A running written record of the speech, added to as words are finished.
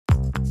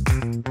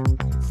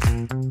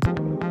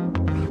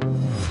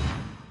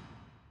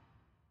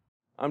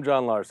I'm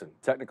Jon Larson,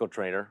 Technical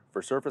Trainer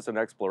for Surface and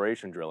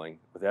Exploration Drilling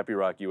with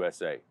Epiroc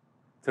USA.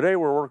 Today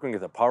we're working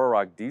with a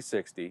PowerROC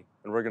D60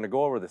 and we're going to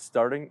go over the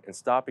starting and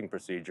stopping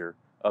procedure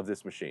of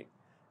this machine.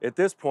 At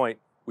this point,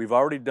 we've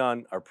already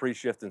done our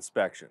pre-shift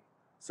inspection,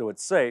 so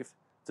it's safe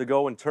to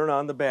go and turn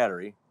on the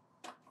battery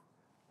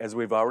as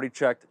we've already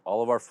checked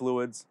all of our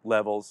fluids,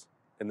 levels,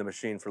 and the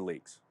machine for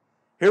leaks.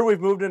 Here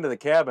we've moved into the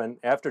cabin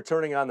after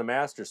turning on the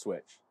master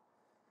switch.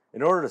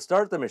 In order to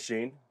start the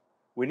machine,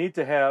 we need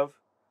to have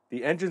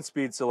the engine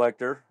speed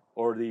selector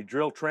or the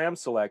drill tram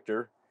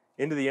selector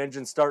into the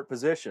engine start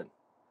position.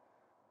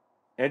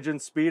 Engine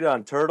speed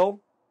on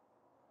turtle.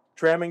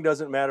 Tramming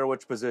doesn't matter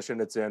which position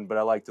it's in, but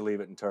I like to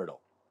leave it in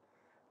turtle.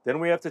 Then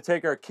we have to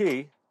take our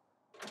key,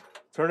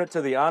 turn it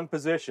to the on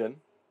position.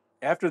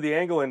 After the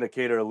angle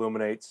indicator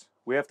illuminates,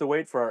 we have to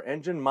wait for our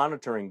engine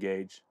monitoring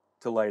gauge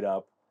to light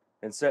up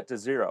and set to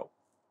 0.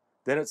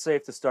 Then it's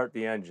safe to start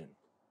the engine.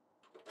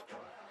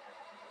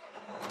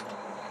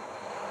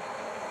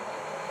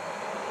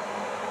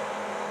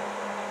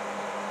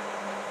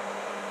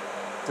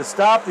 To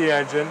stop the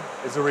engine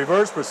is a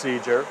reverse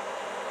procedure.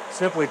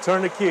 Simply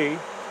turn the key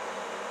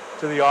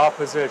to the off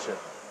position.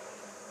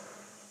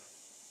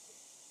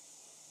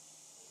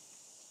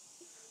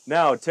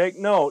 Now take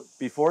note,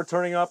 before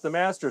turning off the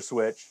master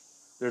switch,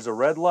 there's a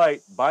red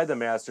light by the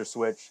master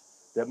switch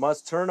that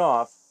must turn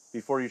off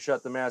before you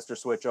shut the master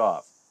switch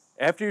off.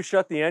 After you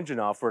shut the engine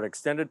off for an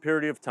extended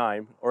period of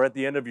time or at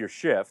the end of your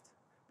shift,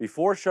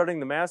 before shutting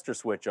the master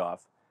switch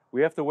off,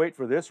 we have to wait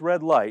for this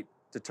red light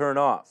to turn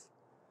off.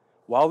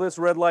 While this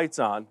red light's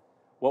on,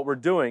 what we're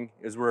doing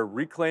is we're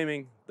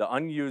reclaiming the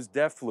unused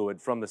DEF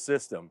fluid from the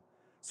system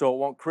so it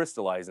won't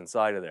crystallize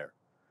inside of there.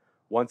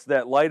 Once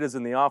that light is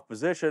in the off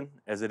position,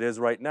 as it is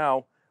right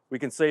now, we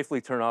can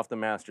safely turn off the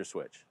master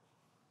switch.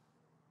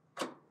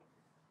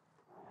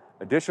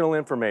 Additional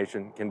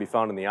information can be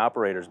found in the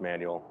operator's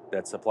manual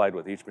that's supplied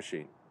with each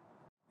machine.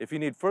 If you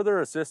need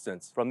further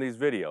assistance from these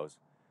videos,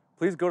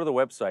 please go to the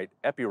website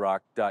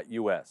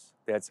epiroc.us.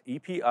 That's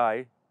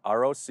epiroc.us.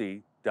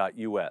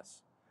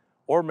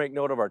 Or make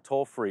note of our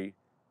toll-free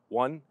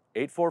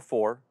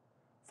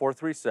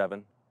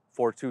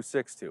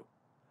 1-844-437-4262.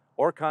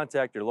 Or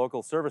contact your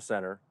local service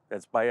center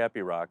that's by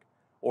Epiroc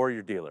or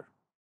your dealer.